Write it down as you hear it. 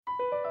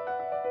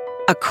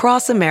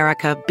Across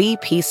America,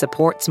 BP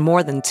supports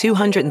more than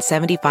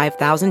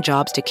 275,000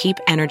 jobs to keep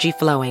energy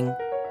flowing.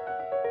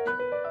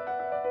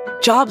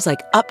 Jobs like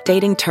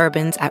updating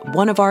turbines at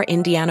one of our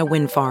Indiana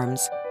wind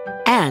farms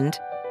and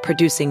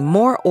producing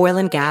more oil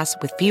and gas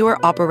with fewer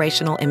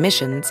operational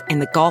emissions in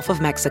the Gulf of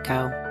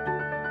Mexico.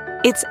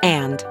 It's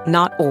and,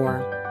 not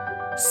or.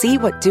 See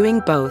what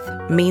doing both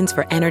means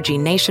for energy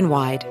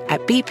nationwide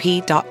at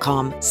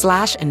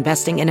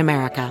bp.com/investing in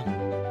America.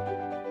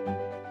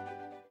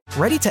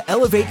 Ready to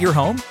elevate your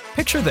home?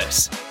 Picture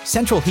this: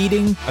 central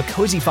heating, a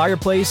cozy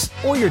fireplace,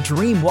 or your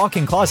dream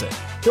walk-in closet.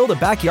 Build a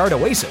backyard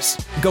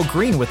oasis, go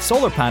green with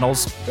solar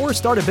panels, or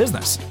start a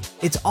business.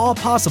 It's all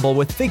possible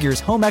with Figure's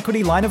home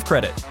equity line of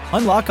credit.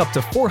 Unlock up to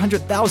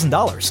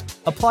 $400,000.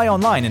 Apply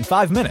online in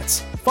 5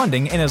 minutes.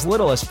 Funding in as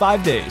little as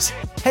 5 days.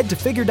 Head to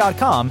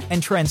Figure.com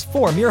and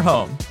transform your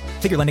home.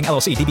 Figure Lending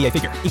LLC, DBA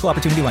Figure, Equal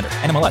Opportunity Lender,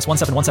 NMLS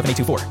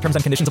 1717824. Terms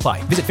and conditions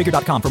apply. Visit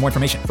Figure.com for more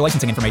information. For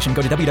licensing information,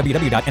 go to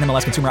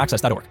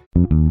www.nmlsconsumeraccess.org.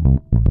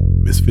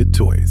 Misfit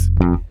Toys.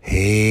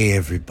 Hey,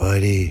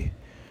 everybody.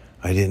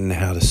 I didn't know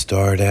how to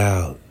start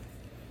out.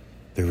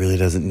 There really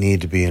doesn't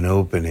need to be an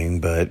opening,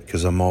 but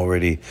because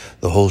the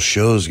whole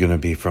show's going to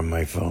be from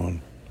my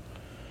phone.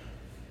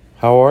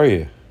 How are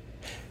you?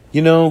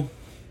 You know,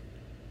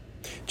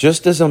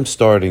 just as I'm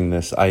starting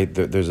this, I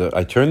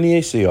turn the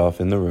AC off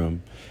in the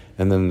room,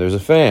 and then there's a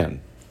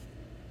fan,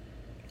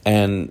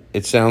 and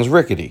it sounds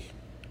rickety.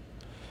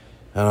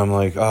 And I'm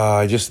like,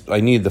 I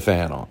need the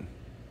fan on.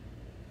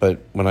 But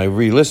when I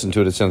re-listened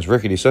to it, it sounds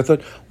rickety. So I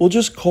thought, we'll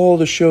just call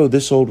the show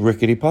This Old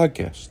Rickety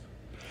Podcast.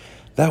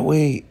 That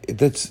way,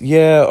 that's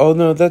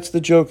the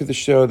joke of the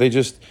show. They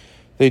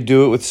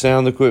do it with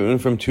sound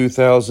equipment from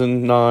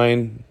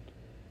 2009.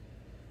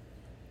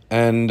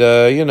 And,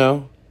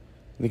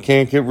 they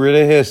can't get rid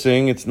of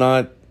hissing. It's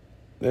not,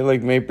 they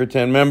may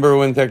pretend. Remember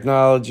when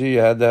technology, you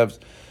had to have,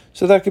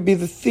 so that could be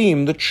the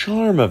theme, the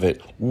charm of it.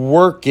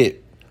 Work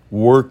it.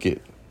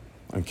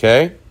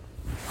 Okay?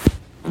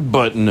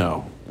 But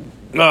no.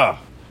 How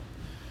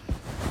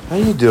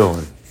you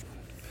doing?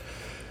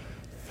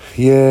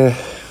 Yeah.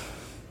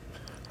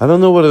 I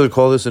don't know whether to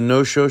call this a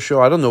no-show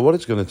show. I don't know what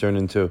it's going to turn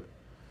into.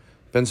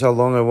 Depends how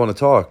long I want to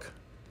talk.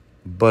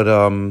 But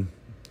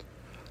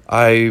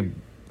I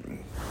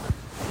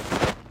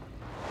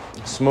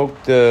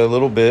smoked a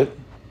little bit,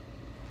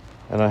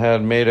 and I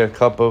had made a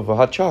cup of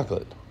hot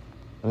chocolate.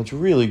 And it's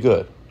really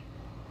good.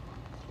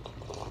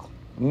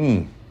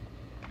 You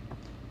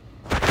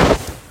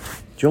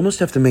almost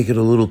have to make it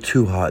a little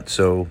too hot,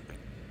 so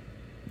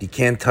you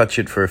can't touch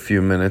it for a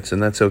few minutes,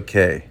 and that's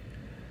okay.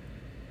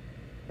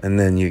 And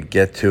then you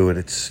get to it,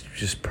 it's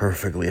just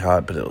perfectly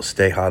hot, but it'll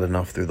stay hot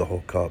enough through the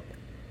whole cup.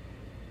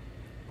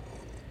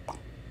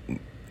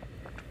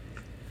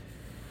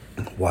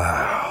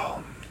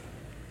 Wow.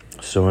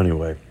 So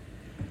anyway,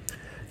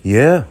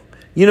 yeah.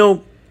 I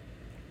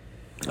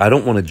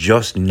don't want to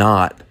just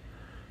I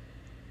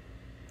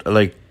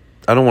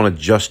don't want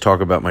to just talk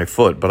about my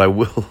foot, but I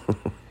will.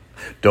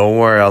 Don't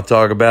worry, I'll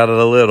talk about it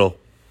a little.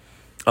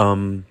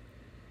 But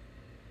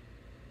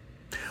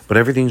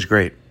everything's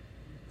great.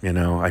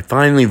 I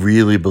finally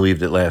really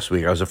believed it last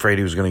week. I was afraid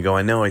he was going to go,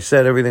 I know I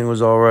said everything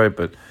was all right,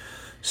 but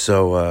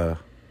so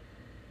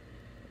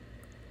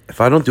if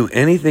I don't do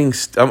anything,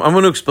 I'm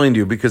going to explain to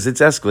you because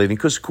it's escalating.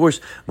 Because, of course,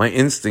 my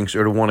instincts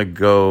are to want to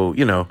go,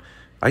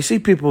 I see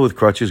people with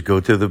crutches go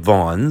to the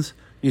Vons.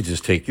 You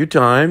just take your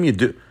time. You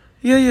do.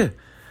 Yeah.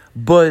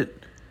 But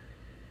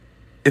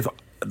if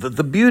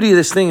the beauty of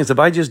this thing is if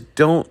I just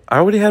don't, I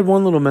already had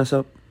one little mess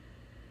up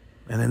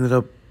and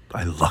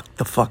I lucked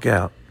the fuck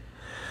out.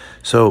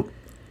 So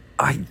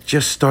I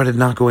just started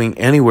not going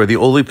anywhere. The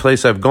only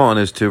place I've gone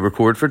is to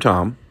record for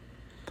Tom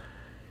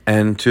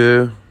and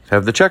to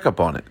have the checkup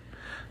on it.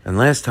 And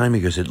last time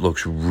he goes, it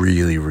looks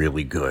really,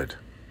 really good.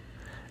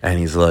 And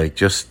he's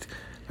like, I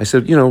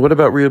said, what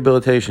about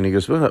rehabilitation? He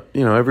goes, well,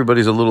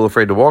 everybody's a little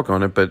afraid to walk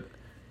on it, but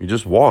you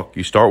just walk.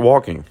 You start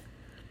walking.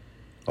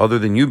 Other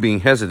than you being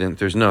hesitant,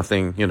 there's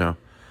nothing,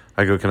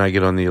 I go, can I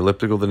get on the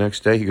elliptical the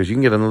next day? He goes,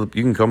 you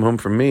can come home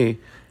from me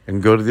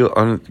and go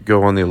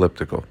on the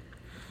elliptical.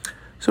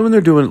 So when they're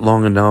doing it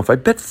long enough, I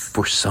bet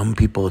for some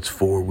people it's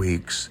 4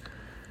 weeks,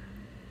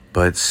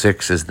 but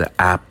 6 is the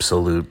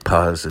absolute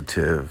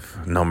positive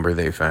number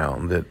they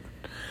found. That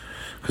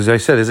because I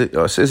said, is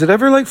it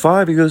ever like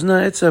 5? He goes, no,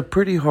 it's a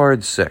pretty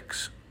hard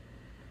 6.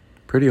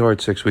 Pretty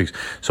hard 6 weeks.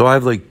 So I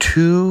have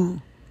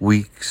 2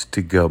 weeks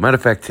to go. Matter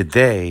of fact,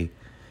 today,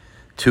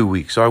 2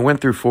 weeks. So I went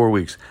through 4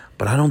 weeks,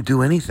 but I don't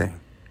do anything.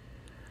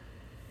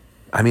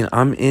 I mean,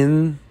 I'm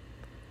in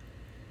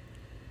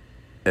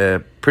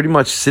pretty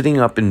much sitting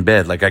up in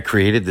bed. I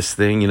created this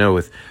thing,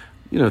 with,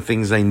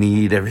 things I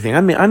need, everything. I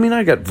mean,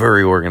 I got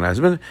very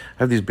organized. I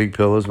have these big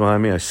pillows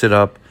behind me. I sit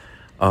up.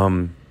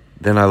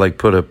 Then I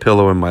put a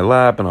pillow in my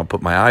lap and I'll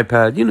put my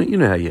iPad. You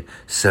know how you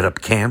set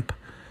up camp.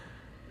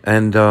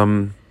 And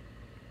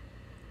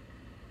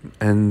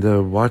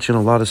watching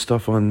a lot of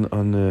stuff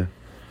on the.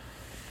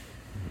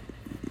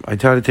 I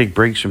try to take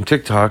breaks from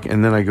TikTok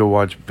and then I go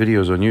watch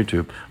videos on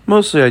YouTube.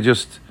 Mostly I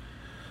just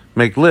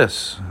make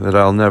lists that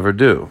I'll never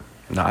do.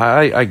 No,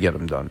 I get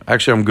them done.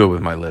 Actually, I'm good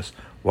with my list.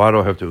 Why do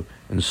I have to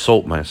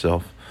insult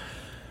myself?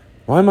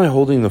 Why am I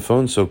holding the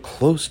phone so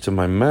close to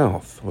my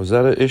mouth? Was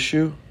that an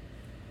issue?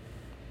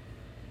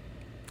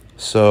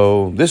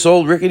 So, this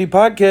old Rickety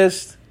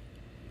podcast,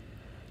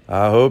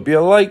 I hope you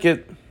like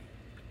it.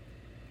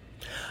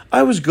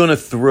 I was going to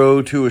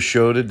throw to a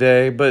show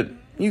today, but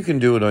you can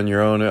do it on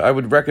your own. I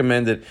would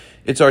recommend it.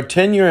 It's our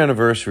 10-year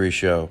anniversary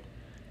show.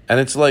 And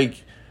it's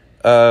like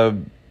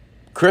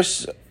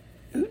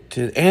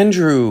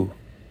Andrew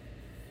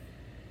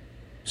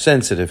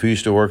Sensitive, who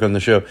used to work on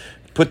the show,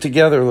 put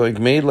together,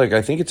 made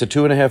I think it's a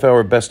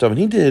 2.5-hour best of, and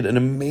he did an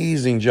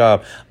amazing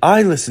job.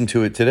 I listened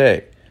to it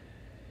today.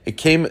 It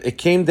came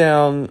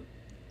down,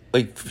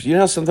 you know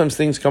how sometimes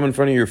things come in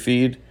front of your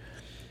feed?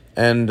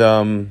 And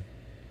I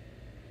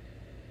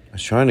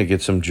was trying to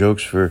get some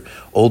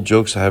old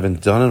jokes I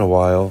haven't done in a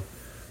while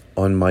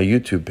on my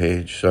YouTube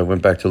page. So I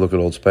went back to look at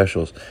old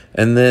specials.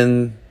 And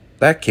then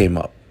that came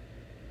up.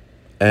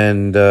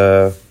 And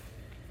I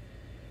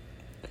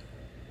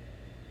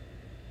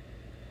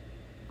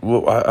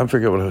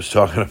forget what I was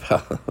talking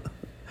about.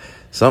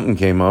 Something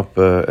came up.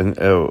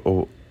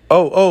 The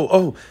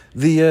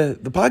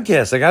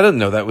podcast. I didn't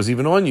know that was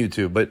even on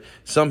YouTube. But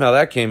somehow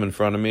that came in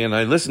front of me. And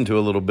I listened to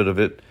a little bit of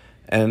it.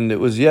 And it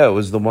was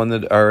the one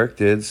that Eric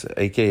did,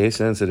 a.k.a.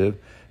 Sensitive.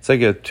 It's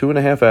like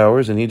 2.5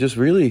 hours, and he just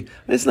really,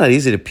 it's not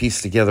easy to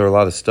piece together a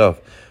lot of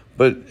stuff,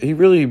 but he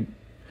really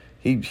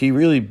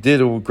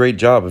did a great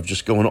job of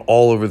just going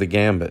all over the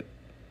gambit.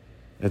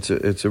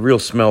 It's a real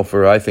smell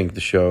for, I think,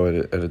 the show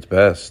at its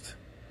best.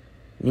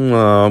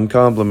 I'm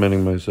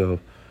complimenting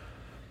myself.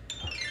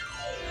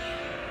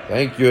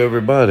 Thank you,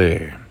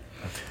 everybody.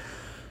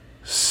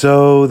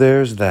 So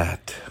there's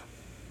that.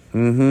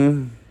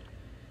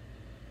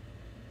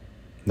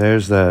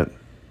 There's that.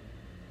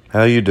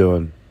 How you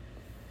doing?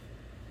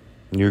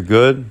 You're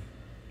good?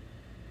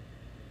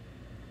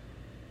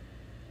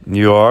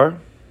 You are?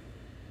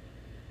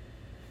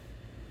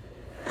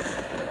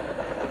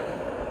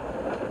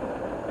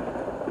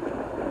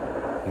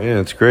 Yeah,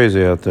 it's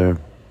crazy out there.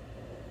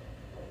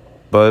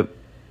 But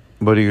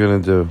what are you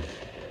going to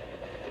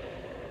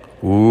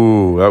do?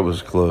 Ooh, that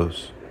was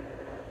close.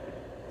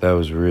 That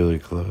was really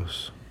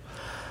close.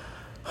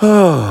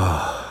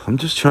 I'm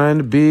just trying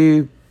to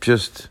be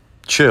just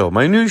chill.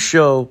 My new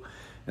show,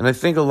 and I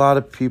think a lot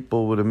of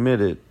people would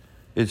admit it,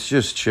 it's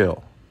just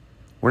chill.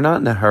 We're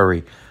not in a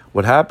hurry.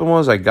 What happened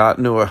was I got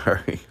into a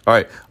hurry. All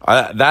right,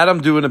 that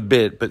I'm doing a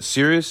bit, but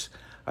serious,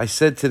 I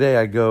said today,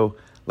 I go,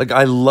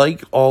 I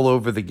like all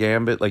over the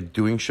gambit,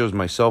 doing shows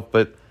myself,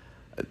 but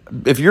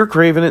if you're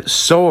craving it,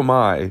 so am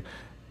I,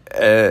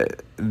 to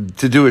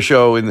do a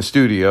show in the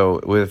studio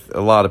with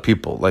a lot of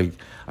people.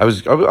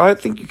 I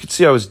think you could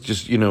see I was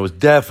just, was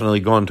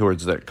definitely going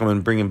towards that,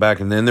 bringing back.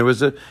 And then there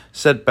was a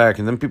setback,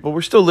 and then people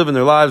were still living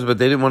their lives, but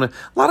they didn't want to.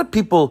 A lot of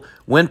people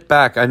went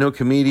back. I know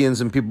comedians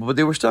and people, but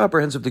they were still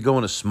apprehensive to go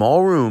in a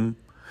small room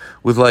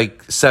with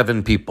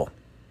 7 people.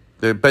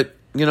 But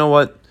you know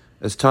what?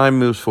 As time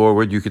moves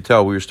forward, you could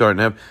tell we were starting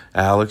to have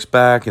Alex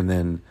back, and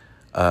then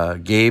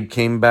Gabe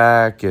came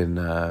back, and,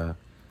 to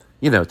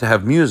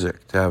have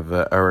music, to have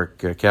Eric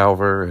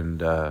Calver,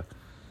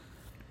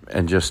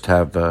 and just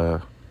have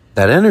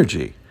that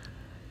energy.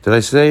 Did I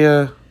say,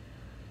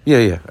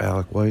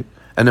 Alec White?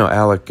 I know,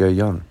 Alec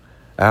Young.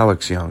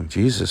 Alex Young.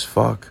 Jesus,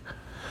 fuck.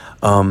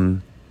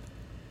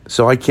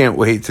 So I can't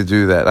wait to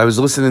do that. I was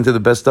listening to the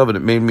best of it.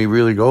 It made me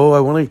really go, I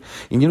want to...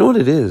 And you know what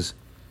it is?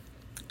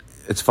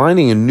 It's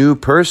finding a new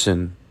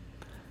person.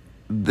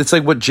 It's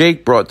like what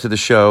Jake brought to the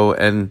show,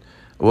 and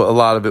a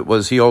lot of it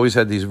was he always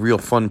had these real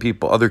fun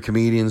people, other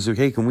comedians who,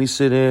 hey, can we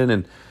sit in?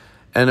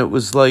 And it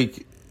was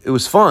it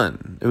was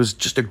fun. It was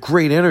just a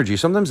great energy.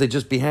 Sometimes they'd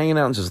just be hanging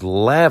out and just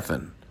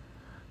laughing.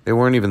 They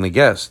weren't even the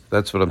guests.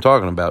 That's what I'm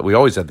talking about. We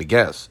always had the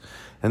guests.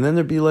 And then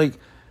there'd be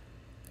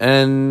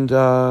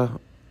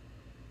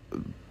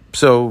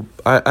so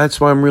that's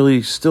why I'm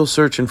really still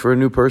searching for a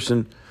new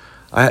person.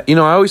 I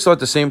always thought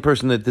the same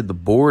person that did the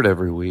board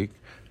every week.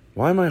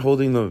 Why am I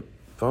holding the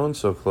phone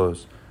so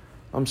close?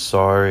 I'm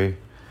sorry.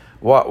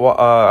 I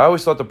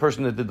always thought the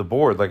person that did the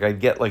board,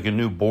 I'd get a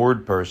new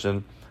board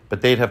person,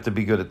 but they'd have to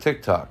be good at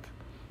TikTok.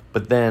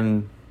 But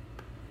then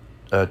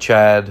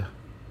Chad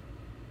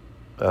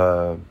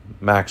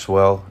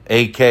Maxwell,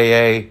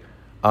 a.k.a.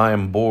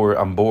 I'm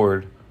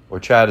bored, or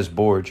Chad is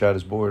bored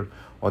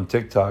on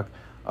TikTok,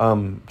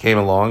 came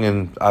along,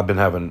 and I've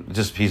been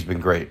he's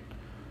been great.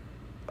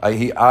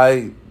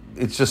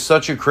 It's just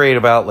such a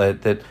creative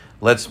outlet that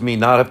lets me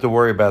not have to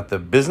worry about the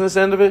business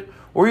end of it,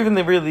 or even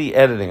the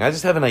editing. I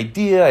just have an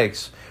idea,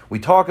 we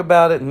talk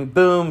about it, and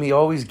boom, he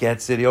always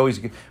gets it.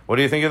 What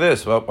do you think of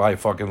this? Well, I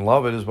fucking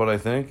love it, is what I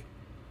think.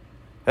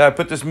 Hey, I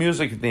put this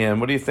music at the end.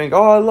 What do you think?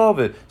 Oh, I love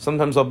it.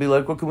 Sometimes I'll be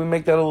like, well, can we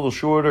make that a little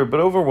shorter? But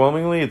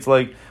overwhelmingly, it's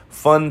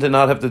fun to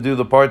not have to do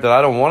the part that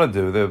I don't want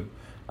to do.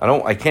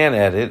 I can't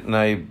edit, and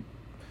I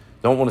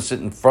don't want to sit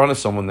in front of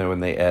someone there when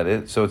they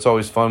edit. So it's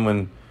always fun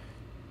when,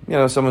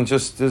 someone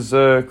just is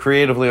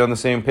creatively on the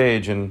same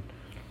page and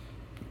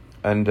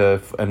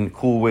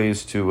cool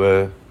ways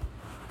to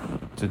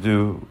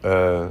do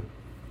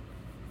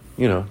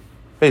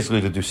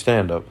basically to do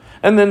stand-up.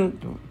 And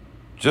then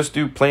just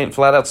do plain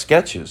flat-out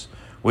sketches,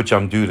 which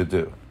I'm due to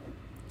do.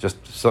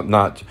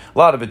 Not a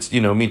lot of it's,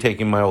 me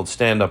taking my old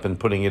stand-up and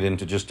putting it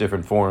into just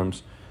different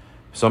forms.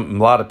 A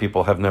lot of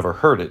people have never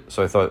heard it,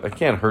 so I thought, I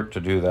can't hurt to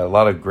do that. A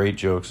lot of great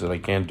jokes that I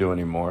can't do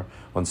anymore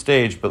on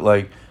stage, but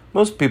like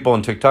most people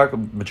on TikTok,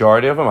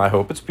 majority of them, I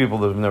hope it's people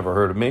that have never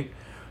heard of me,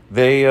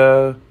 they,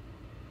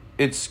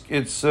 it's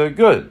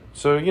good.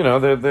 So,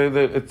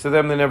 to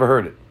them, they never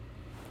heard it.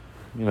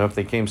 If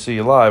they came see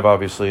you live,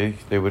 obviously,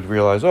 they would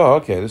realize, oh,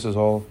 okay, this is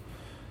all,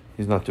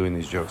 he's not doing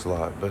these jokes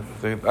live. But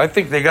I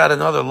think they got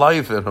another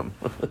life in them.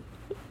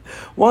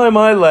 Why am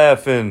I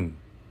laughing?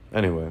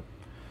 Anyway,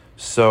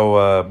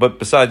 so, but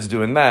besides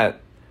doing that,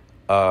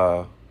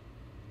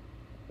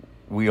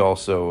 we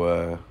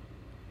also,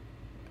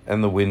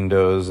 and the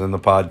windows and the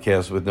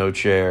podcast with no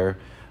chair,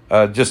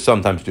 just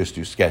sometimes just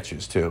do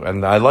sketches too.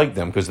 And I like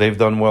them because they've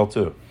done well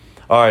too.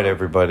 All right,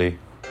 everybody.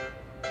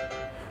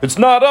 It's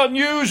not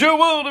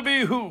unusual to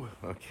be who?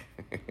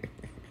 Okay.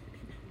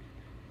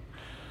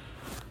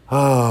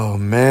 Oh,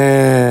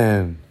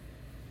 man.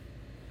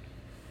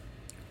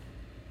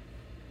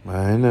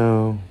 I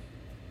know.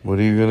 What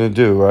are you going to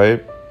do,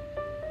 right?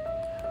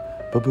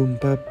 Ba-boom,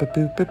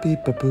 ba-ba-boo, ba-bee,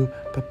 ba-boo,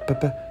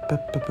 ba-ba-ba,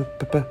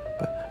 ba-ba-ba,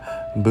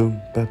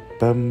 boom,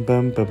 ba-bum,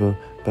 bum, ba-boo,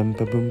 bum,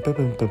 ba-boom,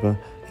 ba-boom, ba-boo,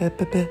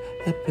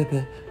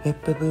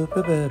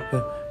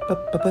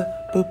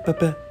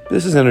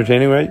 this is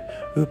entertaining, right?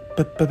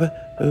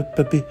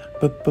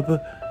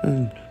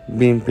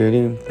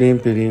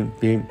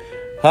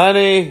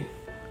 Honey,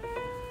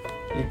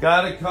 you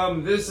gotta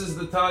come. This is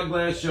the Todd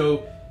Glass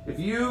Show. If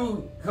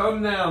you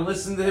come now and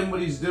listen to him,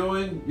 what he's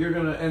doing, you're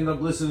gonna end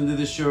up listening to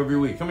this show every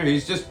week. Come here.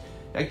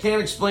 I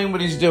can't explain what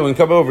he's doing.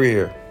 Come over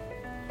here.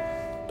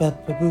 Don't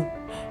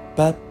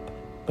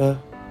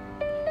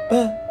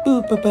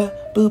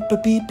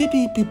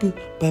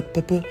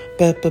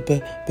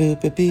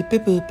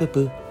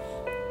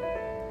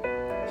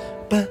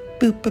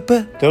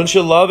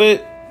you love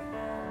it?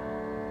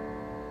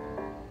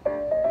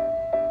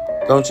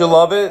 Don't you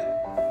love it?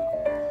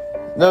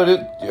 No,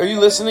 are you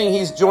listening?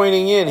 He's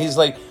joining in. He's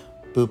like,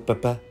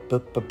 and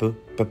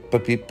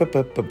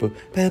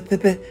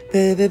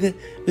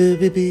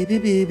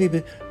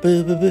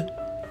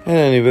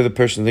any other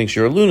person thinks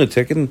you're a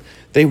lunatic and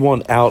they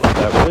want out of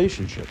that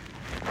relationship.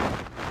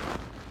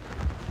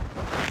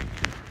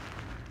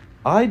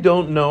 I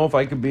don't know if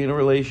I could be in a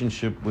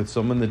relationship with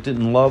someone that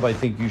didn't love. I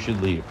think you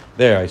should leave.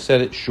 There, I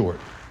said it short.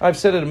 I've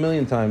said it a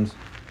million times,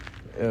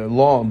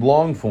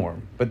 long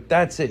form. But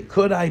that's it.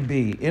 Could I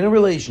be in a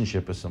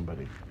relationship with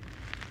somebody,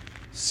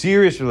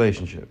 serious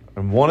relationship,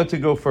 and wanted to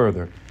go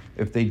further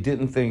if they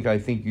didn't think I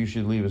think you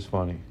should leave is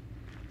funny?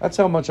 That's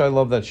how much I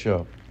love that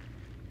show.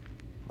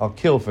 I'll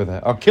kill for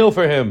that. I'll kill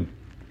for him.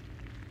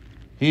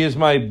 He is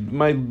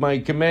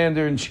my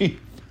commander-in-chief.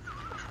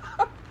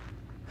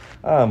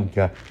 I'm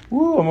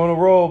on a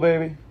roll,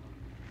 baby.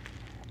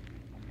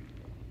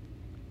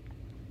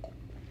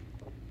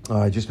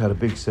 I just had a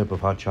big sip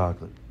of hot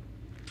chocolate.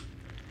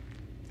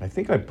 I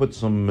think I put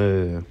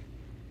some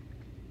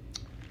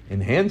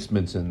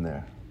enhancements in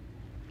there.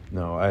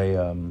 No,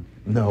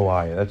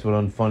 that's what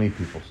unfunny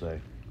people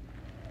say.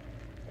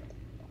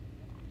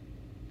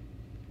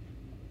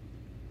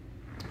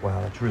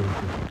 Wow, that's really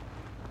good.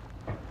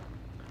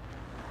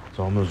 It's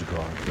almost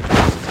gone.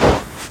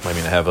 I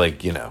mean, I have I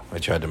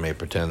tried to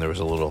pretend there was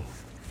a little.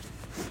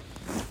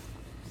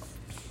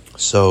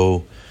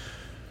 So,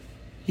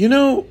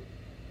 I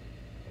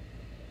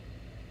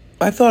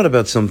thought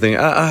about something.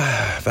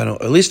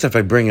 At least if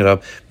I bring it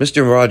up,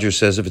 Mr. Rogers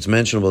says if it's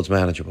mentionable, it's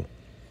manageable.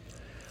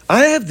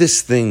 I have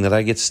this thing that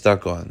I get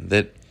stuck on,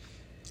 that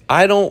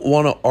I don't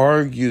want to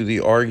argue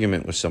the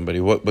argument with somebody,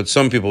 but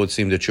some people would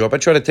seem to show up. I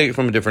try to take it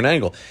from a different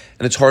angle,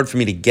 and it's hard for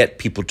me to get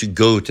people to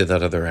go to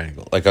that other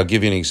angle. Like, I'll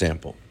give you an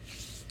example.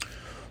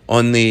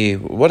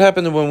 What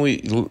happened when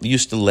we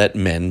used to let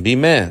men be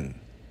men?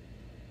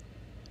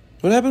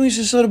 What happened when we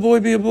used to let a boy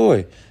be a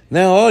boy?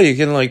 Now, you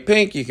can like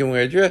pink, you can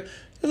wear a dress,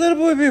 let a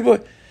boy be a boy.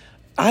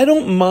 I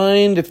don't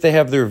mind if they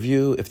have their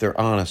view, if they're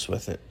honest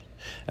with it.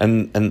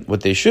 And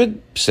what they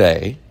should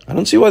say, I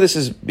don't see why this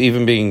is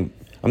even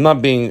I'm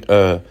not being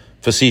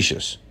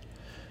facetious.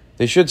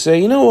 They should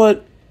say, you know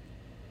what?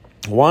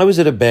 Why was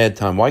it a bad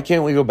time? Why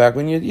can't we go back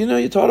when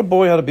you taught a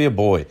boy how to be a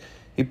boy?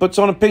 He puts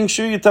on a pink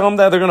shoe, you tell him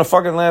that, they're going to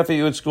fucking laugh at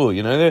you at school.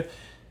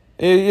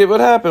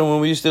 What happened when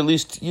we used to at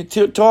least, you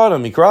taught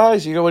him, he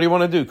cries, you go, what do you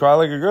want to do? Cry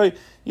like a girl?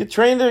 You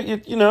trained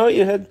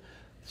him,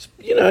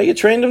 you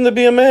trained him to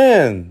be a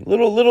man.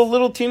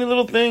 Little teeny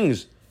little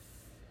things.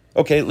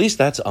 Okay, at least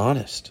that's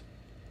honest.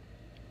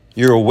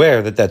 You're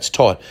aware that that's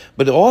taught.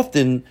 But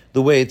often,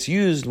 the way it's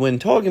used when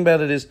talking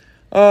about it is,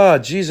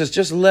 Jesus,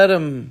 just let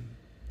him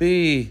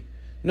be.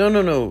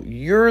 No,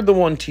 you're the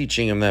one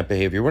teaching him that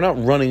behavior. We're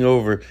not running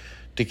over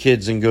to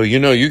kids and go,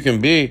 you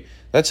can be.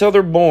 That's how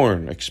they're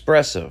born,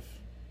 expressive.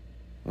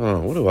 Oh,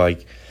 what do I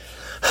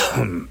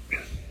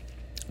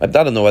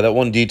don't know why that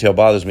one detail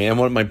bothers me. And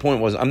what my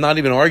point was, I'm not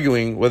even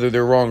arguing whether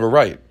they're wrong or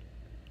right.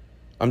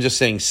 I'm just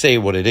saying say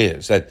what it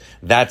is.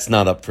 That's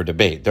not up for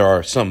debate. There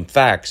are some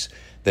facts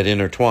that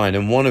intertwine,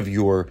 and one of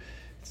your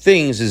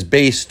things is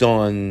based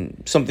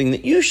on something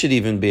that you should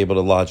even be able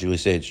to logically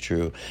say it's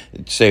true.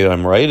 Say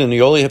I'm right, and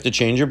you only have to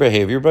change your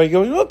behavior by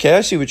going, okay,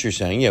 I see what you're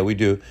saying. Yeah, we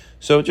do.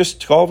 So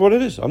just call it what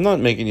it is. I'm not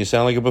making you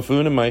sound like a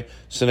buffoon in my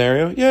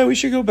scenario. Yeah, we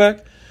should go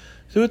back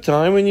to a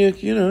time when you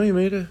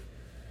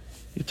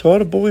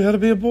taught a boy how to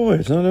be a boy.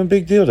 It's not a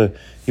big deal.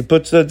 He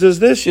does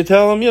this, you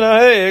tell him,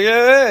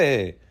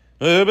 hey.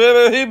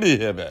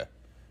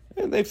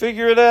 And they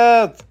figure it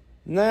out.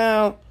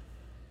 Now,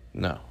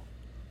 no.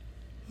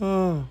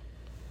 Oh.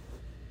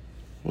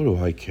 What do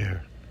I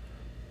care?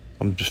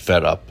 I'm just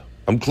fed up.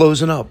 I'm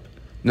closing up.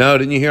 No,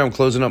 didn't you hear? I'm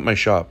closing up my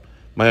shop.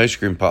 My ice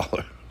cream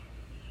parlor.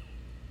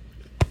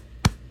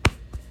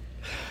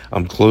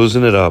 I'm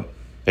closing it up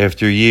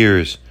after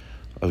years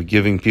of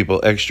giving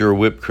people extra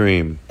whipped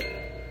cream.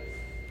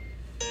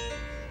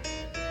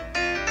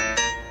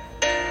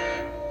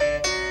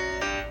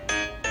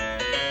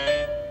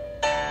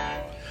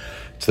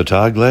 It's the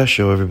Todd Glass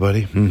Show,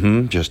 everybody.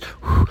 Just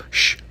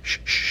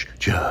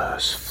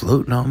just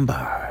floating on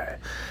by.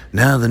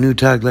 Now the new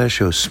Todd Glass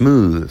Show,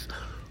 smooth,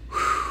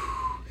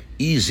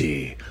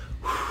 easy,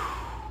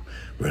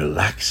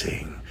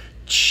 relaxing.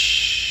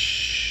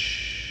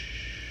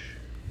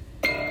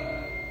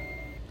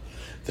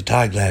 The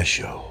Todd Glass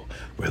Show,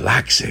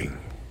 relaxing.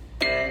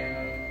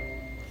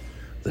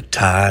 The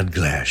Todd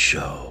Glass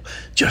Show,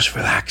 just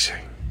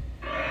relaxing.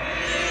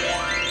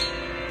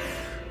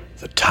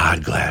 The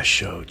Todd Glass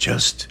Show,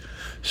 just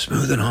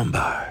smoothing on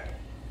by.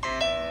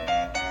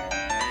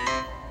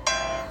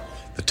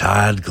 The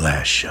Todd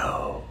Glass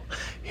Show.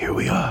 Here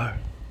we are.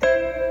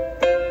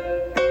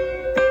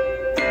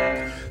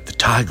 The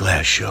Todd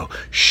Glass Show.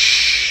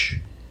 Shh.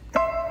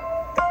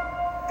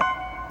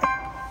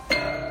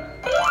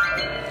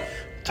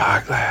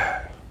 Todd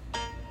Glass.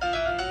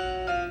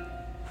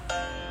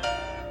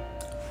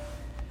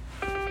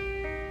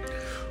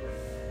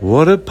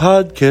 What a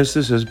podcast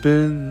this has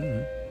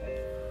been.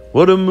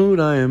 What a mood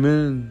I am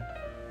in.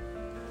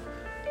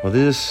 Well,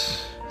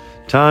 this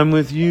time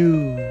with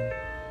you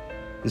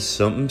is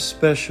something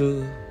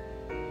special.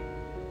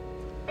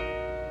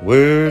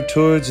 We're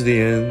towards the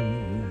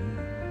end.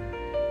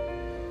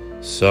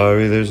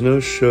 Sorry there's no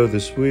show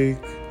this week.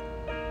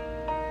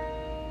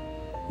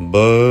 But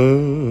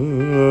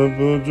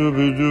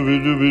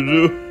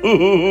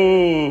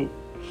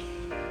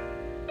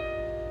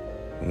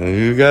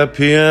you got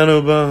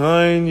piano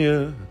behind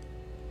you,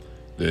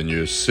 then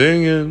you're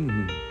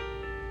singing.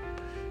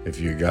 If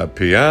you got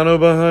piano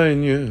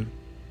behind you,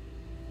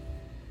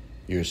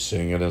 you're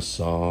singing a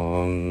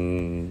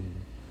song.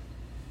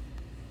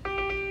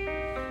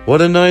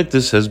 What a night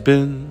this has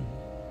been.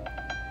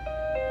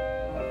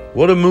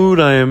 What a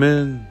mood I am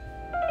in.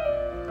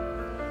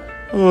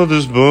 Oh,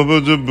 this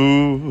bubba da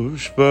boo,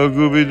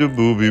 spagooby da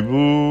booby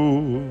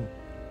boo.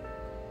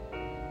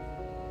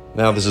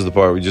 Now this is the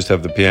part where we just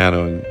have the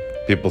piano and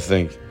people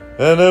think,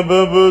 and a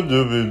bubba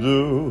dooby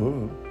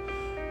doo,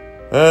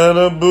 and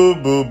a boo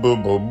boo boo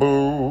boo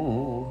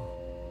boo.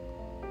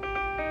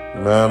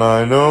 Man,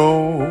 I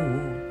know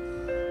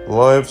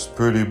life's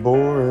pretty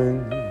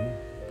boring.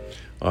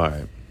 All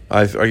right.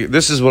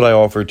 This is what I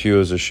offer to you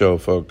as a show,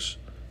 folks.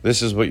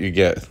 This is what you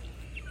get.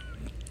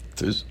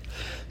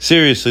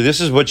 Seriously, this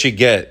is what you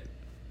get.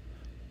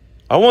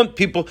 I want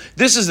people...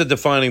 This is a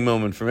defining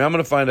moment for me. I'm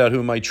going to find out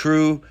who my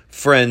true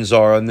friends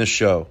are on this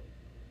show.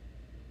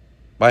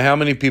 By how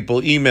many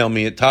people email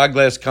me at Todd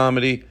Glass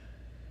Comedy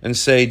and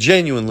say,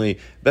 genuinely,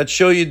 that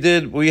show you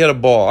did, we had a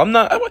ball. I'm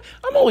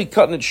only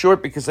cutting it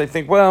short because I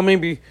think, well,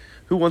 maybe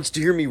who wants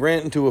to hear me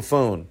rant into a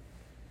phone?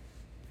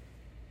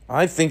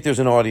 I think there's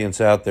an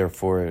audience out there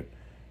for it.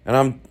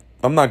 And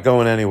I'm not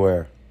going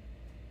anywhere.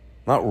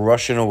 Not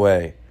rushing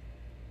away.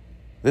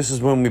 This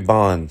is when we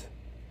bond.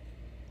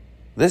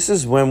 This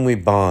is when we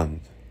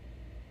bond.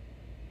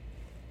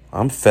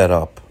 I'm fed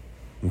up.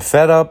 I'm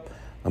fed up.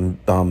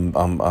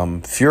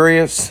 I'm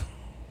furious.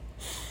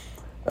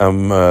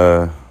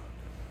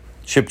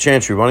 Chip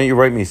Chantry, why don't you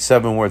write me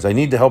 7 words? I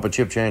need to help a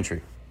Chip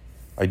Chantry.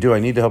 I do. I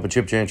need to help a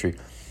Chip Chantry.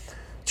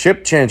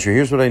 Chip Chantry,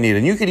 here's what I need.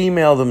 And you can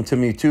email them to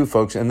me too,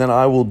 folks, and then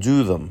I will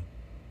do them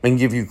and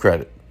give you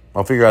credit.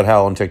 I'll figure out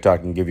how on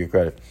TikTok and give you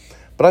credit.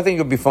 But I think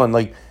it would be fun.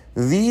 Like,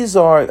 these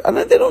are, and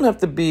they don't have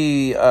to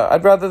be,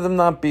 I'd rather them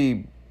not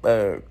be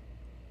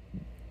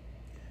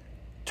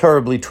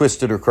terribly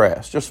twisted or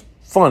crass. Just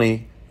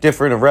funny,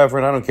 different,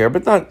 irreverent, I don't care.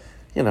 But not,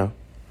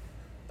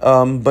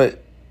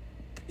 but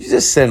you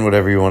just send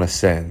whatever you want to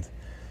send.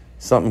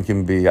 Something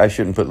can be, I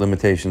shouldn't put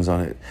limitations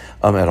on it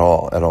at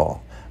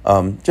all.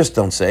 Just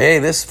don't say, hey,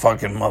 this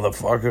fucking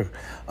motherfucker.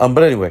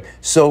 But anyway,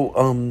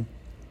 so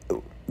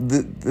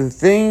the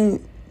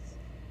thing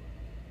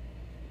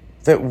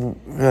that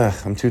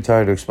I'm too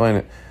tired to explain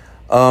it.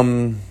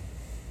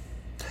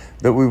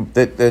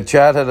 That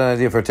Chad had an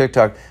idea for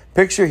TikTok.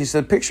 He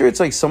said, picture it's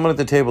like someone at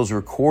the table is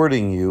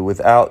recording you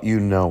without you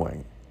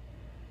knowing.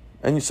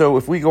 And so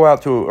if we go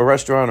out to a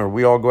restaurant or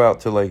we all go out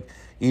to like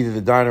eat at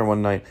a diner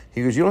one night,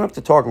 he goes, you don't have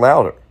to talk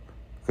louder.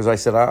 because I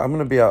said, I'm going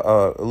to be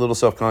a little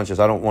self-conscious.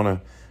 I don't want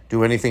to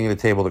do anything at a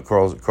table that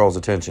calls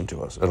attention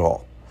to us at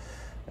all.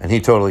 And he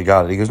totally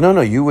got it. He goes, no,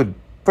 you would,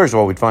 first of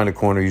all, we'd find a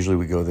corner. Usually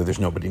we go there. There's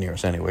nobody near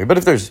us anyway. But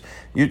if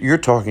you're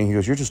talking, he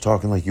goes, you're just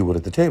talking like you would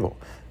at the table.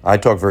 I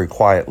talk very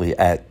quietly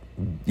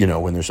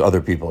when there's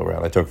other people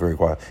around. I talk very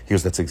quiet. He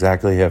goes, that's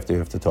exactly how you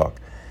have to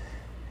talk.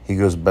 He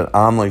goes, but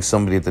I'm like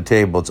somebody at the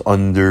table. It's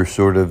under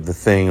sort of the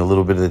thing. A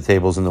little bit of the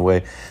table's in the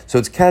way. So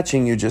it's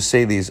catching you just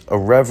say these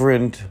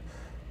irreverent,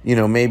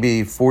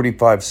 maybe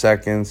 45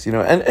 seconds,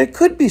 and it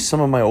could be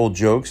some of my old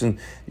jokes, and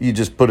you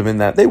just put them in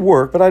that. They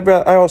work, but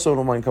I also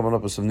don't mind coming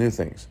up with some new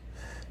things.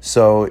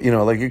 So,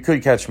 like it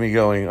could catch me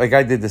going, like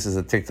I did this as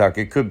a TikTok.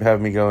 It could have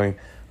me going,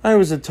 I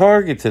was at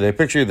Target today.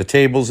 Picture the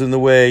table's in the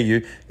way.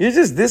 You're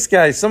just this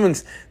guy.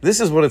 This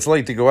is what it's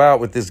like to go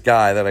out with this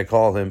guy that I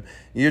call him.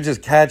 You're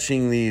just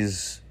catching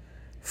these,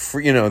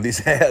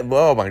 these,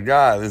 oh my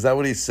God, is that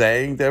what he's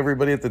saying to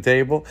everybody at the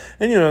table?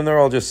 And, and they're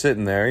all just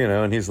sitting there,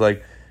 and he's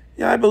like,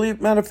 yeah,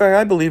 matter of fact,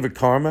 I believe in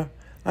karma.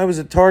 I was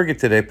at Target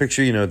today.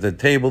 Picture, the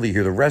table, you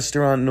hear the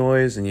restaurant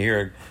noise, and you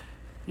hear,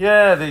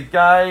 yeah, the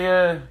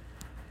guy,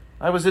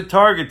 I was at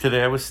Target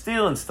today. I was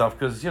stealing stuff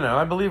because,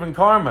 I believe in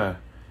karma.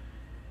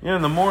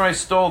 And the more I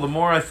stole, the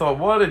more I thought,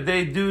 what did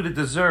they do to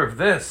deserve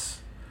this?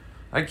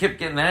 I kept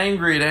getting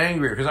angrier and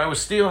angrier because I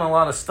was stealing a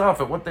lot of stuff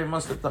at what they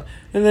must have done.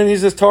 And then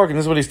he's just talking.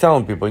 This is what he's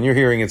telling people, and you're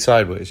hearing it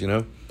sideways,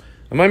 Am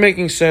I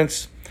making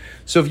sense?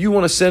 So if you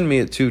want to send me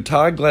it to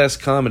Todd Glass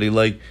Comedy,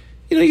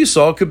 you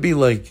saw it could be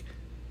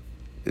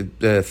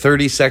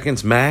 30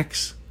 seconds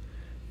max.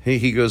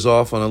 He goes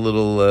off on a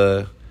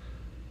little,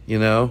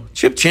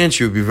 Chip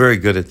Chantry would be very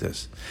good at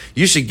this.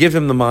 You should give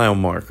him the mile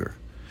marker.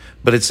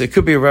 But it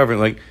could be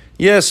irreverent,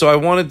 so I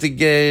wanted to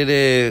get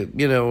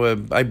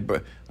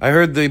I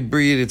heard the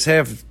breed, it's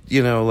half,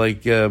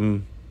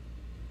 I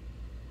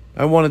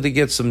wanted to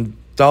get some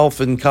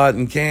dolphin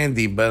cotton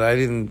candy, but I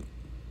didn't,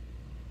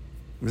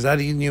 was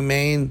that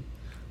inhumane?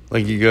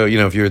 You go,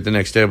 if you're at the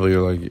next table,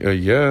 you're like,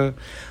 yeah.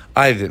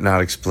 I did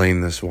not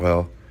explain this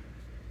well.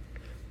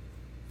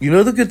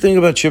 The good thing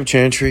about Chip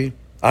Chantry?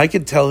 I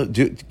could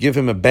give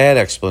him a bad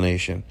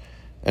explanation,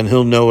 and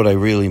he'll know what I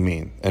really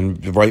mean,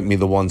 and write me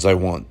the ones I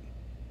want.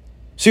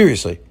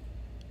 Seriously.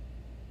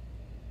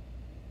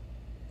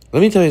 Let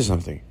me tell you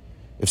something.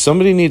 If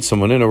somebody needs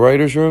someone in a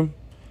writer's room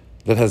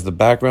that has the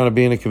background of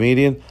being a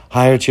comedian,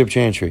 hire Chip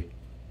Chantry.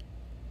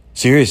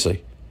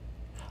 Seriously.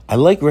 I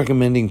like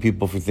recommending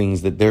people for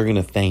things that they're going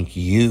to thank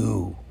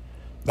you.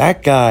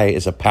 That guy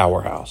is a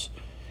powerhouse.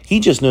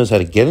 He just knows how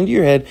to get into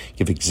your head,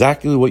 give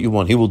exactly what you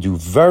want. He will do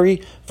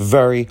very,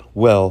 very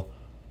well.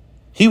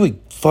 He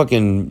would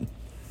fucking,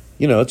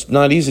 it's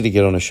not easy to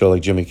get on a show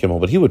like Jimmy Kimmel,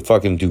 but he would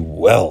fucking do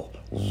well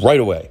right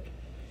away.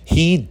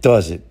 He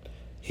does it.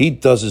 He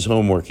does his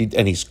homework.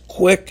 And he's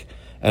quick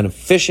and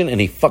efficient,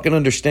 and he fucking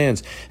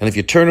understands. And if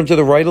you turn him to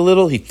the right a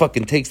little, he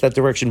fucking takes that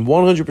direction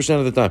 100%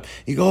 of the time.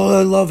 You go, oh,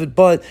 I love it,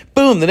 but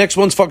boom, the next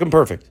one's fucking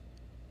perfect.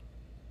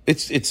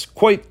 It's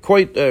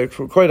quite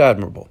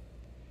admirable.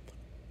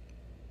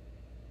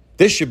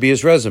 This should be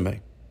his resume.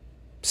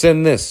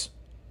 Send this.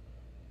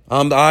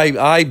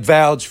 I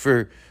vouch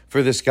for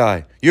this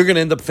guy. You're going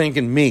to end up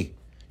thanking me.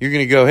 You're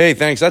going to go, hey,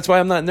 thanks. That's why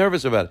I'm not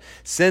nervous about it.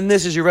 Send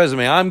this as your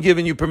resume. I'm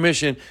giving you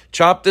permission.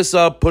 Chop this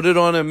up, put it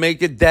on and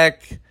make a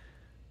deck.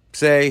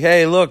 Say,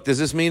 hey, look, does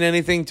this mean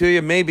anything to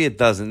you? Maybe it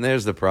doesn't.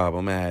 There's the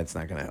problem. It's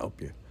not going to help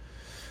you.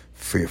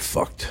 You're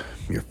fucked.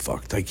 You're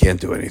fucked. I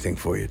can't do anything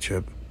for you,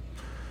 Chip.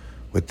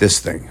 With this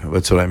thing.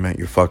 That's what I meant.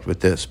 You're fucked with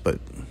this, but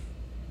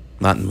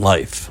not in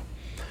life.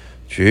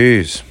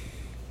 Jeez.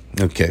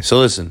 Okay, so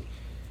listen.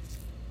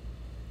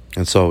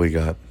 That's all we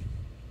got.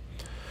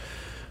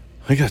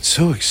 I got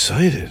so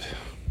excited.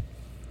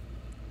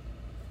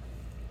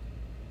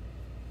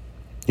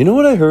 You know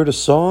what I heard? A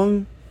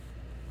song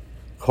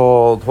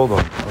called, hold on,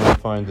 I'm going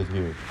to find it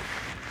here.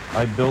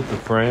 I Built a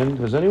Friend.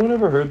 Has anyone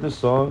ever heard this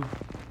song?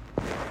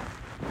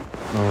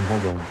 No,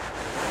 hold on.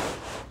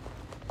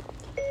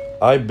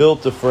 I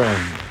Built a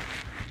Friend.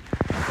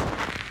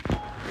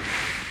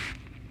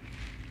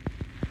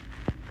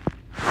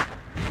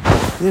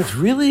 It's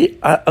really,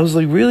 I was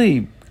like,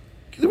 really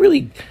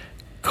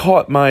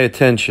caught my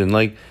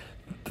attention.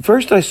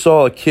 First I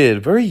saw a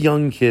very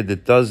young kid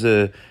that does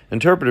a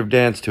interpretive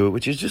dance to it,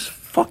 which is just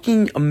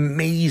fucking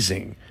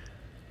amazing.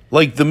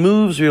 The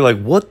moves, you're like,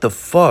 what the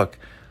fuck?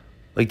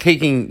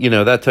 Taking,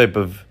 that type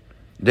of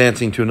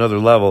dancing to another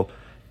level,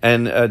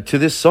 and to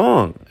this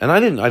song.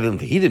 And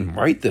he didn't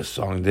write this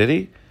song, did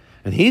he?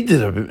 And he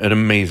did an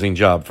amazing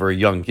job for a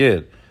young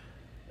kid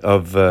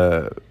of,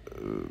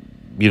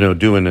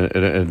 doing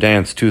a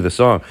dance to the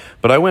song.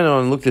 But I went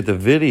on and looked at the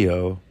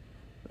video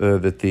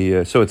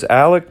so it's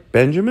Alec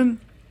Benjamin.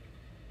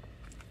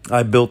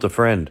 I Built a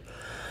Friend.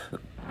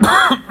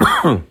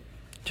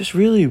 Just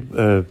really,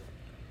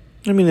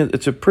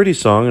 it's a pretty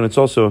song, and it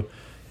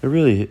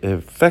really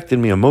affected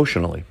me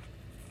emotionally.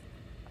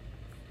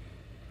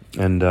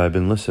 And I've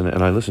been listening,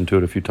 and I listened to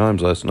it a few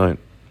times last night.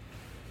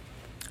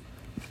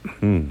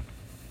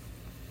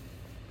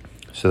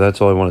 So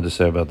that's all I wanted to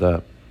say about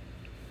that.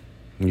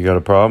 You got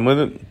a problem with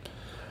it?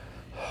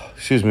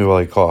 Excuse me while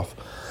I cough.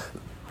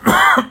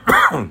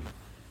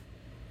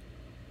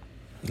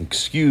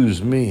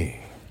 Excuse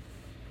me.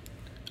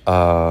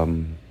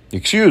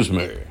 Excuse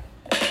me.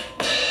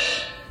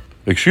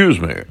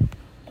 Excuse me.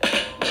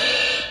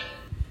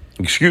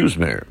 Excuse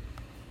me.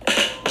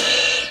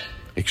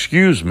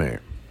 Excuse me.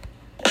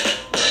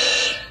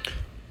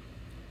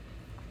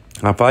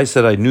 Now, if I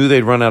said I knew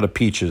they'd run out of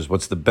peaches,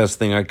 what's the best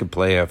thing I could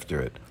play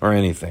after it? Or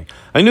anything.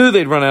 I knew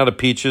they'd run out of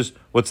peaches.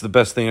 What's the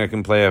best thing I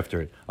can play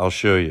after it? I'll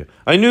show you.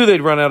 I knew they'd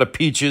run out of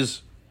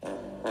peaches.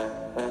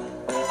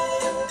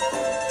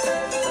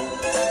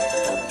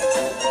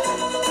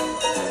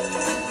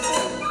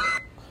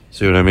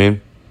 See what I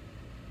mean?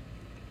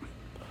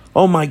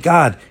 Oh my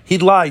God, he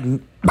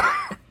lied.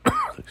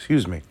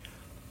 Excuse me.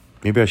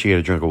 Maybe I should get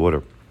a drink of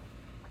water.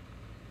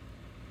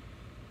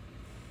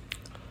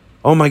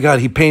 Oh my God,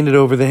 he painted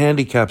over the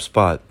handicap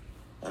spot.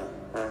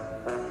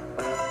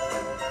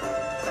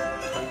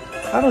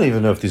 I don't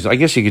even know if these... I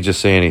guess you could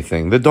just say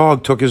anything. The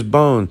dog took his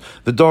bone.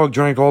 The dog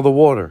drank all the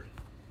water.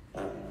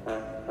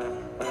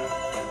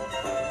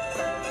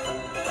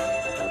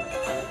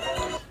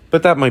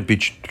 But that might be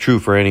true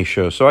for any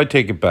show, so I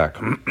take it back.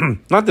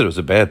 Not that it was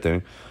a bad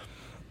thing.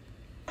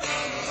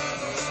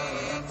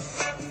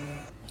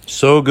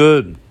 So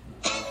good.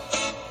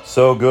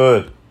 So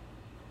good.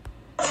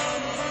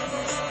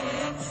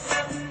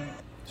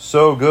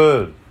 So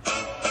good.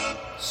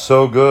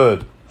 So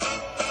good.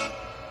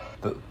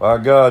 I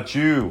got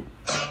you.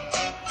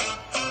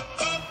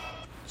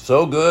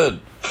 So good.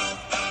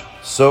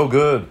 So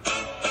good.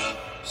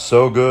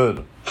 So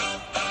good.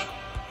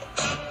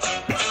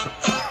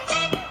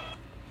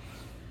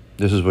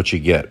 This is what you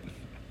get.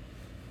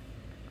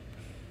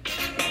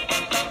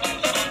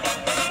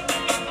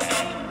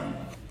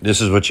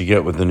 This is what you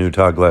get with the new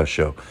Todd Glass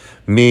show.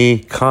 Me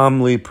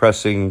calmly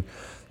pressing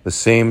the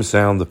same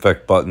sound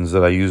effect buttons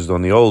that I used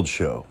on the old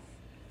show,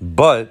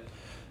 but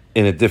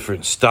in a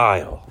different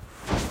style.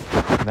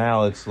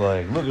 Now it's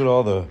like, look at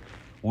all the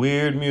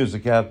weird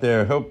music out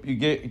there. Hope you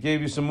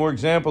gave you some more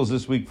examples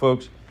this week,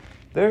 folks.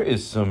 There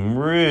is some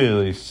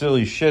really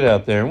silly shit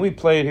out there, and we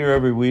play it here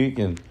every week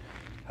and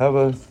have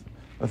a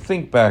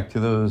think back to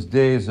those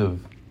days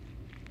of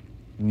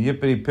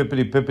yippity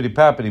pippity pippity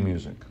pappity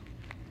music.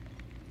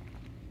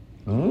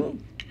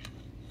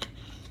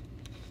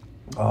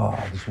 Oh,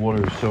 this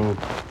water is so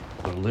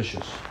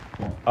delicious.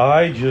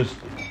 I just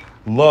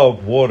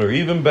love water,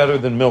 even better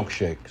than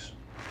milkshakes.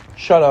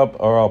 Shut up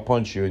or I'll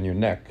punch you in your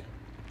neck.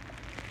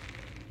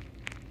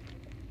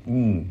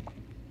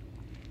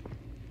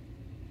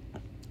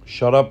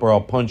 Shut up or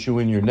I'll punch you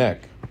in your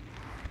neck.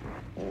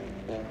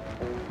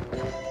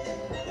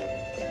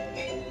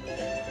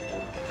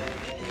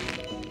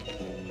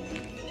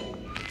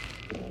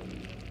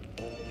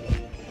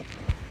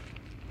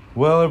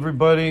 Well,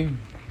 everybody,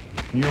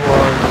 you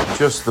are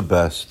just the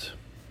best.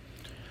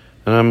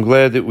 And I'm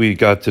glad that we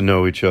got to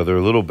know each other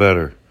a little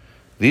better.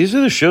 These are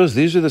the shows.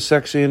 These are the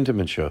sexy,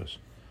 intimate shows.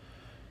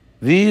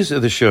 These are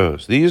the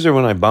shows. These are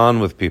when I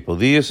bond with people.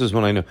 This is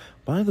when I know.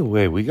 By the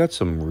way, we got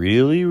some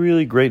really,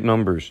 really great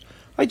numbers.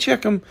 I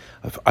check them.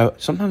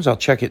 Sometimes I'll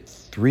check it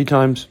 3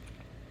 times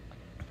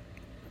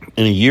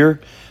in a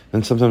year.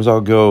 And sometimes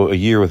I'll go a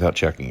year without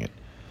checking it.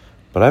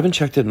 But I haven't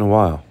checked it in a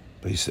while.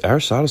 But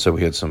Aristotle said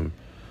we had some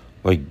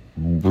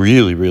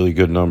really, really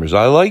good numbers.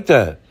 I like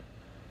that.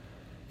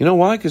 You know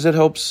why? Because it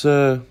helps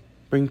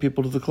bring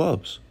people to the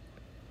clubs,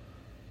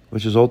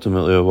 which is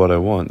ultimately what I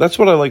want. That's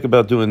what I like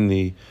about doing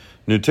the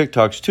new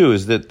TikToks, too,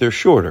 is that they're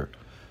shorter.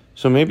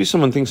 So maybe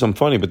someone thinks I'm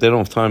funny, but they don't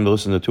have time to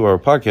listen to a 2-hour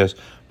podcast,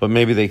 but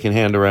maybe they can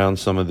hand around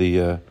some of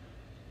the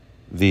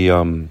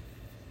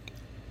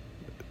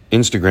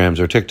Instagrams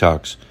or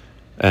TikToks,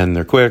 and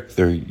they're quick.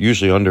 They're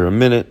usually under a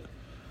minute.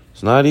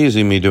 It's not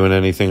easy, me doing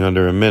anything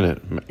under a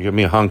minute. Give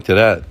me a hunk to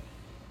that.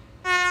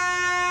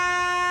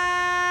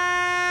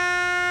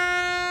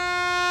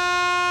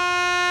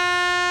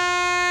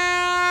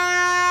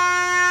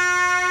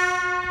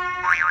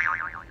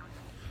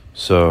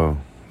 So,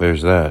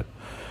 there's that.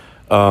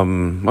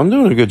 I'm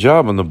doing a good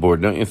job on the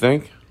board, don't you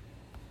think?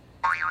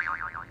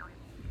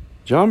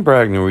 John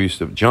Wagner used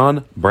to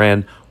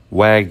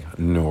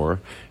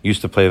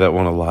play that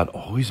one a lot.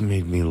 Always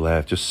made me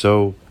laugh. Just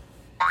so...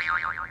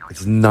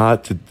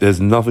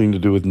 There's nothing to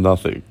do with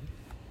nothing.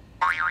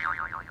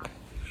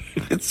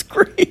 It's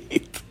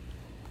great.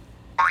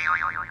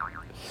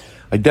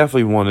 I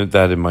definitely wanted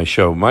that in my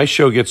show. My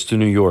show gets to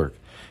New York,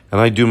 and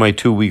I do my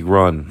 2-week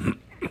run.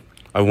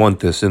 I want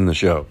this in the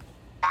show.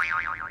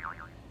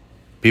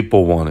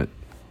 People want it.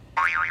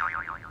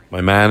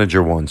 My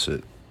manager wants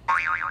it.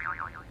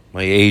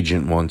 My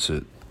agent wants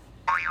it.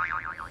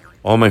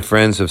 All my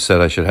friends have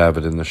said I should have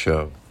it in the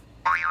show.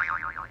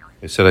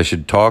 They said I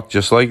should talk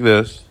just like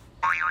this,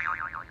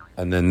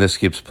 and then this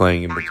keeps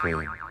playing in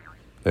between.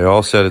 They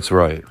all said it's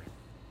right.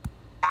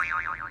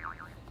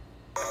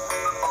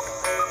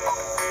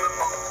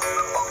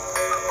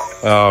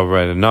 All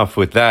right, enough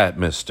with that,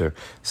 mister.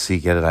 See,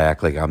 get it? I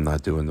act like I'm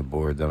not doing the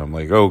board. Then I'm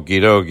like, okie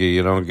dokie,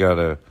 you don't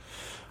gotta...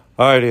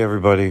 All righty,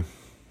 everybody.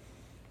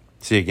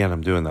 See, again,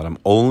 I'm doing that. I'm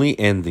only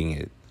ending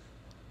it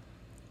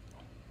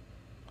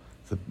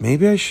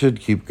maybe I should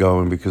keep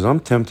going because I'm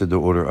tempted to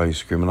order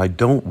ice cream and I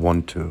don't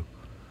want to.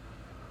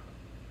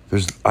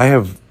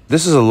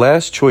 This is the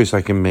last choice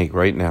I can make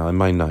right now in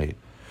my night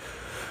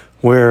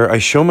where I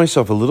show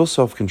myself a little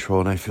self-control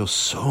and I feel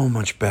so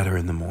much better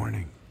in the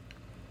morning.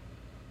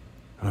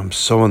 And I'm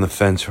so on the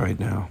fence right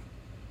now.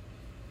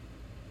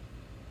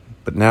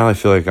 But now I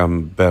feel like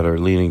I'm better,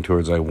 leaning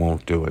towards I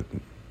won't do it.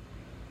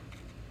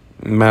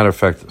 Matter of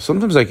fact,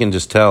 sometimes I can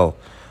just tell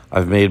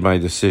I've made my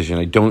decision.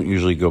 I don't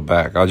usually go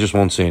back. I just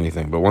won't say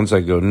anything. But once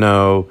I go,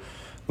 no,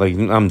 like,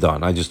 I'm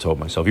done. I just told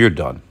myself, you're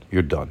done.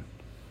 You're done.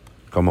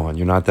 Come on,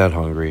 you're not that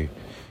hungry.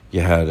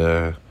 You had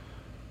a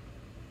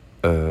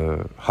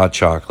hot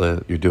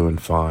chocolate. You're doing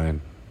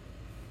fine.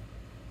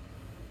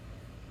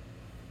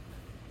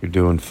 You're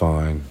doing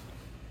fine.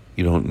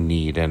 You don't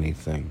need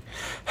anything.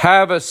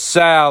 Have a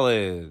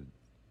salad.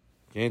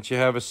 Can't you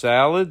have a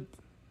salad?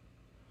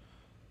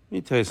 Let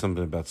me tell you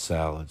something about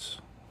salads.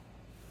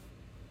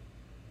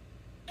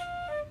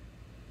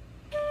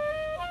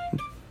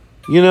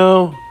 You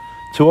know,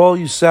 to all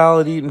you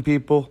salad-eating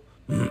people,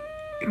 I'm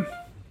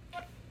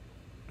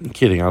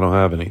kidding, I don't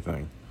have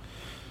anything.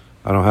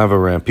 I don't have a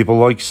rant. People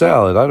like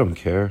salad, I don't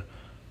care.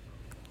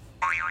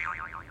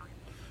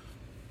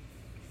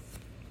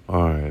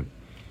 All right.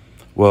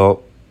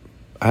 Well,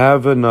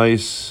 have a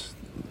nice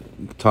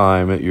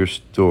time at your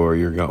store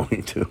you're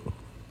going to.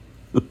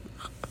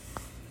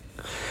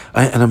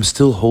 And I'm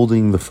still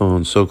holding the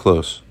phone so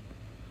close.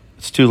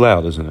 It's too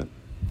loud, isn't it?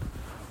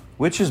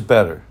 Which is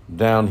better,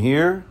 down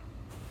here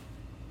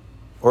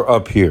or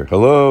up here?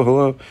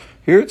 Hello?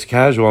 Here it's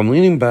casual. I'm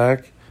leaning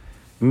back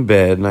in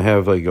bed, and I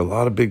have like a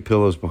lot of big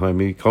pillows behind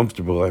me,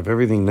 comfortable. I have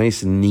everything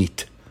nice and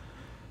neat.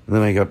 And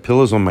then I got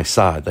pillows on my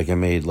side, like I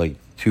made like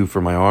 2 for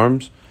my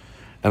arms.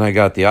 And I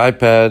got the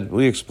iPad.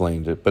 We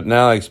explained it, but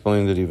now I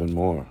explained it even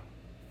more.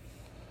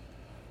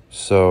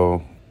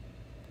 So,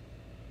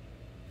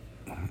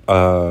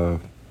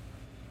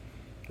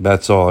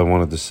 that's all I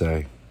wanted to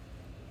say.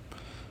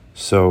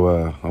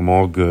 So, I'm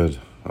all good.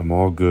 And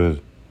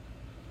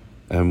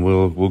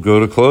we'll go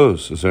to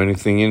close. Is there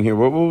anything in here?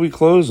 What will we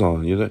close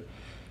on? You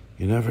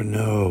never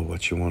know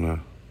what you want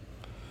to.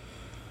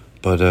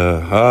 But,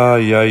 yeah.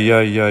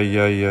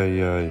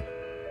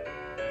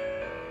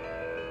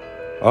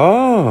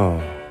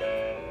 Oh.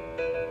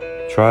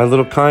 Try a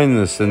little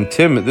kindness. And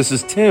Tim, this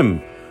is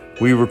Tim.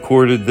 We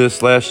recorded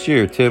this last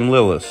year, Tim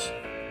Lillis.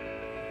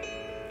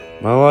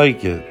 I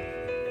like it.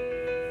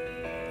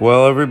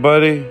 Well,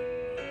 everybody,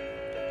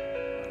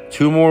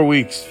 2 more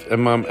weeks,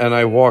 and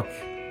I walk.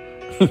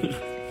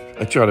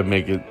 I try to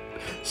make it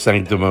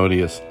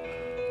sanctimonious.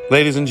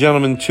 Ladies and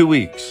gentlemen, 2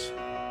 weeks.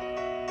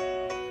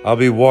 I'll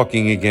be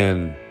walking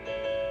again,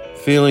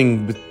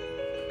 feeling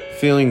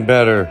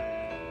better,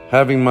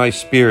 having my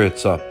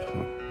spirits up.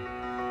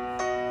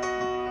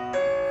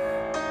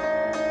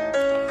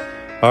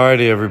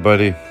 Alrighty,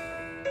 everybody.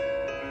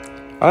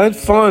 I had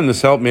fun.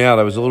 This helped me out.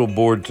 I was a little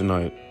bored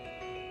tonight.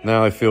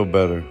 Now I feel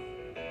better.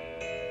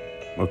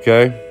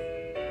 Okay?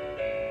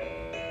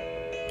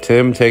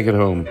 Tim, take it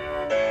home.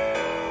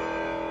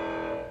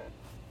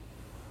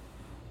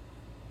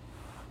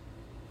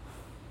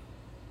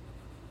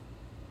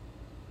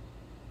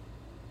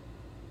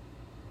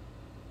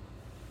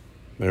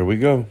 There we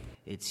go.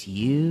 It's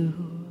you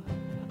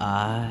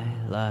I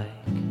like.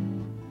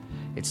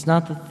 It's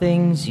not the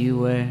things you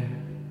wear,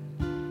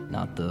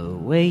 not the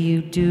way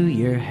you do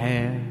your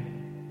hair,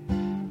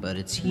 but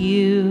it's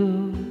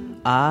you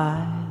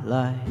I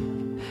like.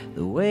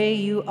 The way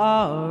you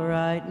are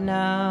right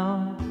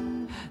now,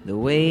 the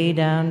way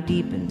down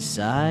deep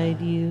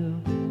inside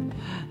you.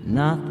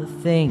 Not the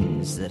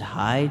things that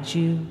hide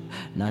you,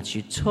 not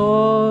your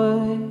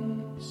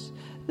toys,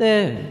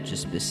 they're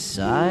just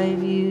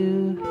beside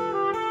you.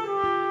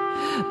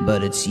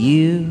 But it's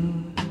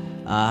you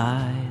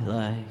I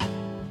like.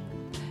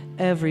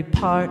 Every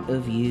part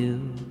of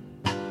you,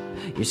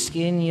 your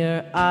skin,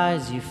 your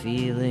eyes, your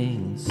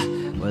feelings,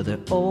 whether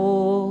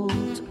old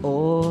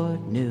or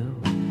new.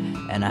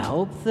 And I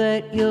hope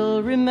that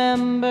you'll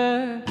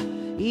remember,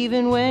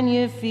 even when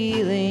you're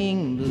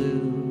feeling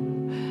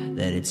blue,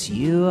 that it's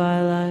you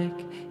I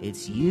like,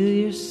 it's you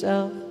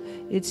yourself,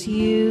 it's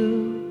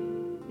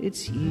you,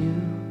 it's you,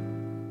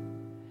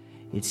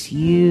 it's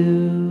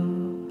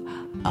you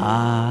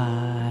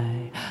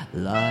I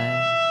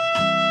like.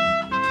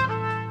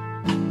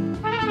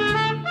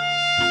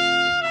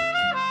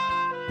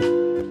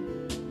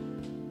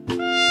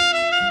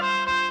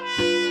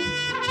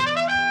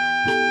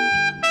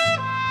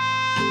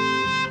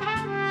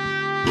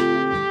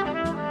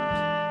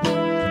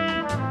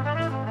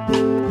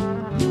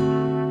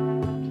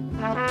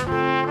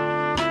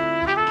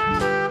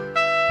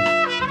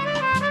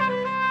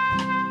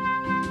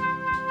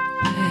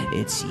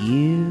 It's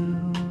you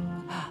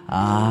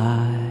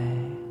I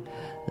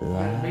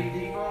love.